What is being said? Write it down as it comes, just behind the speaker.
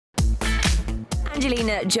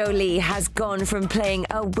Angelina Jolie has gone from playing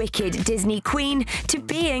a wicked Disney queen to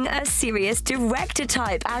being a serious director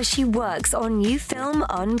type as she works on new film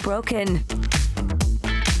Unbroken.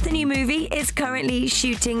 The new movie is currently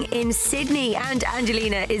shooting in Sydney, and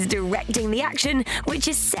Angelina is directing the action, which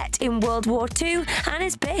is set in World War II and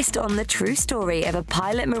is based on the true story of a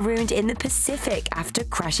pilot marooned in the Pacific after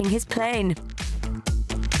crashing his plane.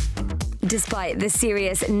 Despite the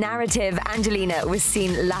serious narrative, Angelina was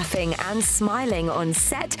seen laughing and smiling on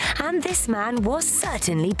set, and this man was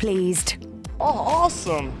certainly pleased. Oh,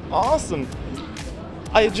 awesome! Awesome!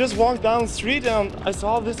 I just walked down the street and I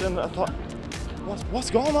saw this and I thought,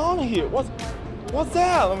 what's going on here? What's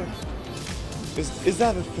that? I mean, is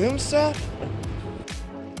that a film set?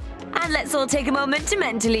 And let's all take a moment to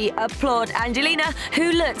mentally applaud Angelina,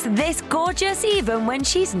 who looks this gorgeous even when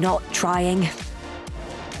she's not trying.